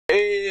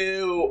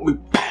We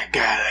back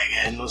at it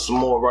again with some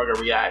more Rugga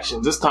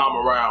reactions. This time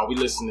around, we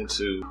listening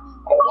to,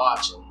 or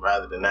watching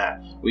rather than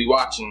that, we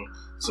watching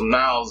some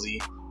Nowzy,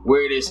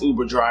 weirdest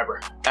Uber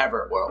driver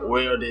ever, well,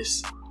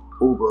 weirdest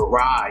Uber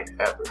ride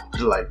ever,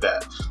 put it like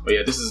that. But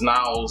yeah, this is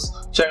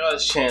Nowz. Check out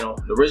his channel.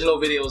 The original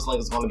video's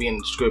link is going to be in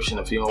the description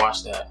if you want to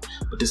watch that.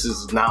 But this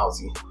is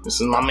Nowzy.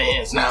 This is my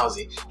man's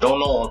Nowzy. Don't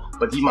know him,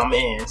 but he's my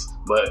man's.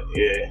 But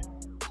yeah,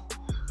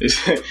 this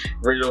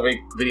original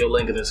video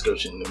link in the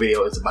description. The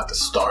video is about to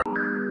start.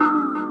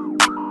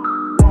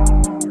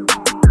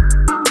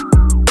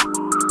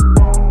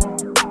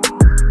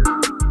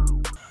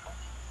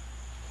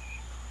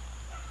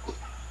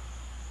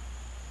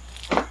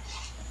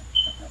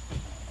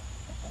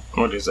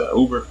 What is that,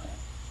 Uber?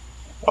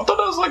 I thought that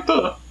was like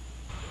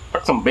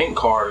some bank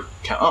card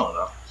account. I don't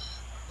know. I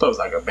thought it was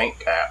like a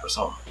bank app or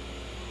something.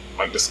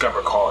 Like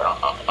Discover card. I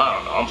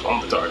don't know.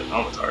 I'm retarded.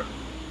 I'm retarded.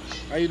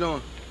 How you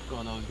doing? What's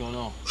going on? What's going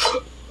on?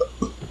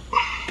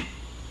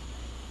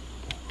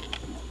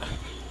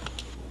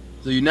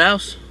 So you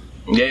Nowz?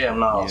 Yeah, I'm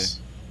Nowz.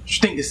 Yeah. What you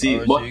think to see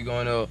it, boy? So you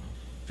going to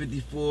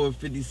 54,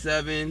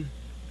 57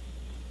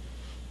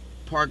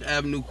 Park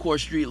Avenue, Court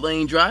Street,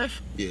 Lane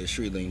Drive? Yeah,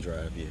 Street Lane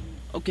Drive, yeah.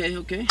 Okay.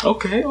 Okay.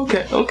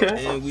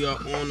 And we are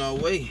on our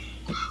way.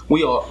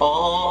 We are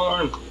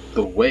on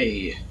the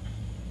way.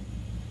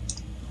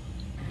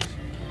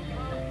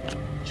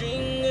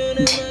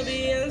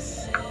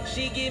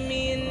 She give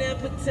me an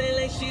appetite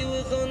like she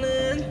was on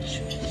the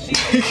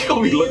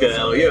Don't be looking at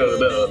her. Yo,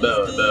 no.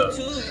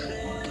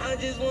 I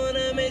just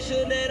wanna make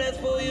sure that I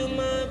spoil you,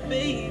 my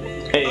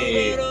baby.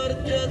 Hey.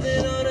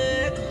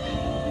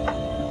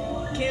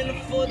 Can't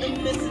afford to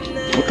miss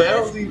it. What the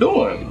hell is he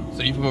doing?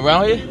 So you from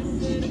around here?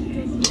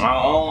 I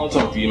don't want to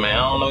talk to you, man.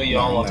 I don't know you. I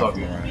don't want to talk to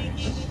you.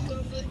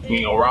 You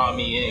ain't gonna rob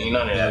me. Ain't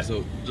none of that.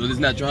 So this is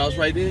not your house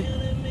right there?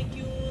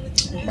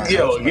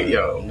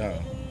 Yo. No.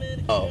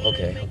 Oh,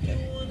 okay.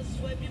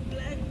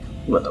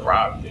 You about to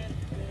rob me.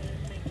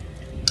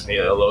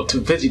 Yeah, a little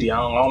too fidgety. I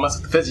don't mess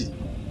with the fidgety.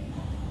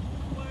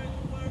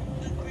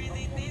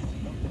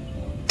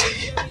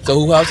 So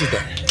who house is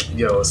that?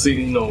 Yo, see,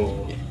 you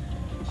know,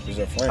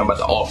 I'm about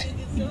to off you.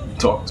 You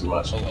talk too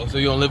much. Oh, so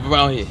you don't live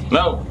around here?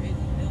 No.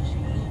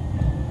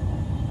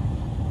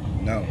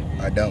 No,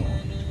 I don't.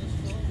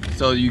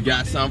 So you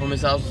got something from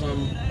his house or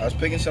something? I was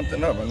picking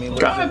something up. I mean,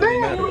 God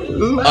damn.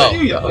 Oh,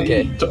 you, yo.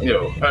 okay.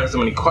 Yo, I ask so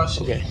many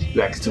questions. Okay.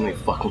 You ask too many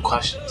fucking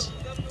questions.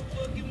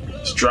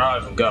 Just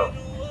drive and go.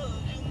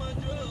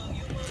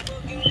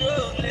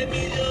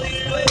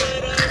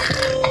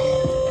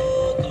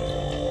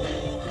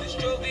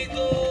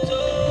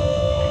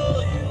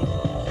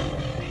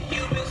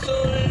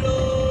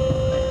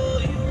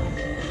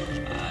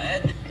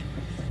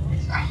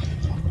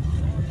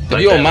 If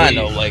you don't mind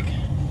though, like,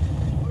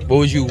 what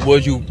was you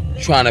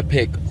trying to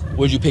pick? What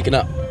was you picking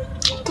up?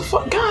 What the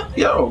fuck? God,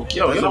 yo,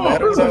 get on my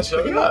business,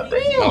 yo. God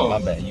damn. Oh, my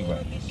bad. You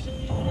right.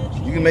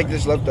 You can make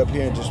this left up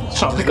here and just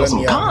trying to pick up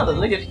some condoms,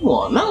 nigga, if you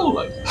want. No,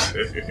 like.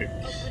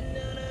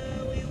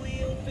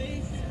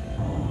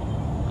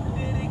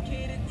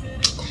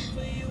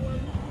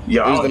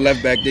 Yo, there's the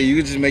left back there. You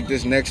can just make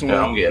this next one.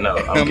 Yeah, I'm getting out.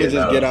 I'm gonna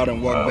just get out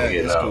and walk back.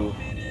 It's cool.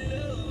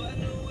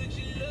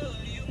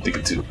 Think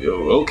it too.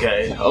 Yo,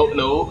 okay. Oh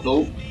no.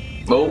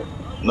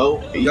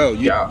 Yo,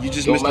 you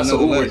just missed mess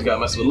with another Uber. left. You gotta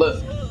mess with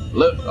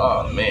Lyft.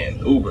 Oh man,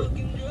 Uber.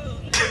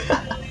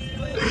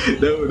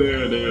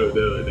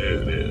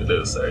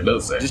 No,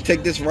 sir. Just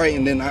take this right,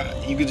 and then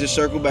you can just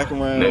circle back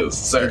around. No,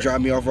 sir. And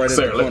drop me off right at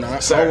the corner.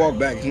 I'll walk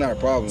back. It's not a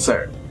problem.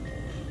 Sir,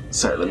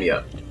 let me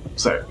up.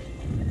 Sir.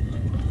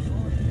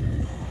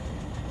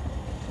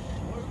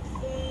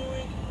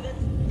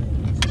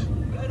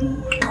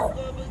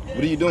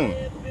 What are you doing?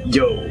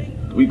 Yo,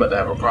 we about to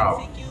have a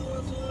problem.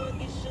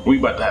 Yo.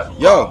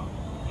 Up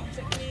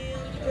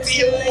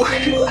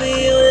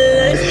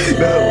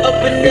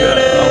and down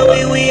the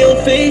highway, we on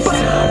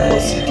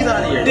FaceTime. Get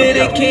out of here.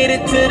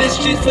 Dedicated to the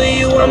streets for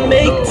you, I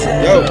make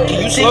time. Yo,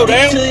 can you slow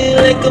down? To you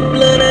like a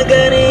blunt, I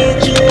gotta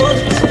hit you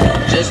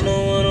once. Just know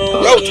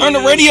what Yo, turn the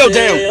radio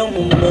down.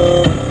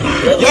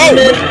 Yo,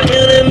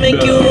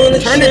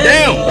 turn it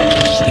down.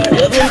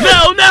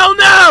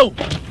 No!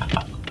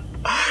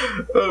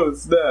 Oh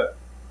snap!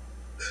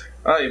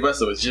 I ain't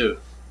messing with you.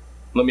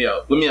 Let me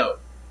out.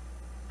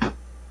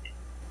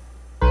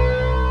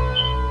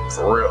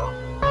 For real.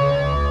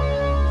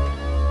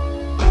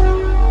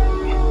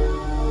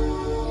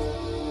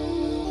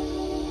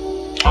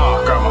 Oh, I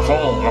got my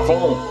phone.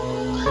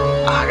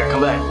 I gotta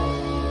come back.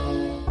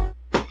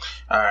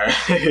 Alright.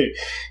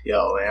 Yo,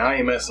 man, I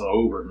ain't messing with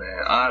Uber,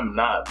 man. I'm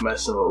not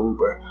messing with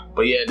Uber.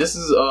 But yeah, this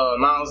is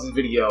Nowz's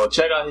video.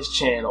 Check out his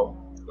channel.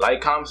 Like,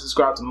 comment,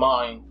 subscribe to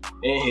mine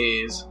and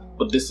his.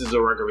 But this is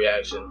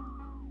A.RuggaReaction.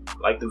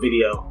 Like the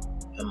video.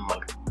 And I'm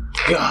like,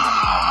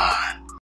 God.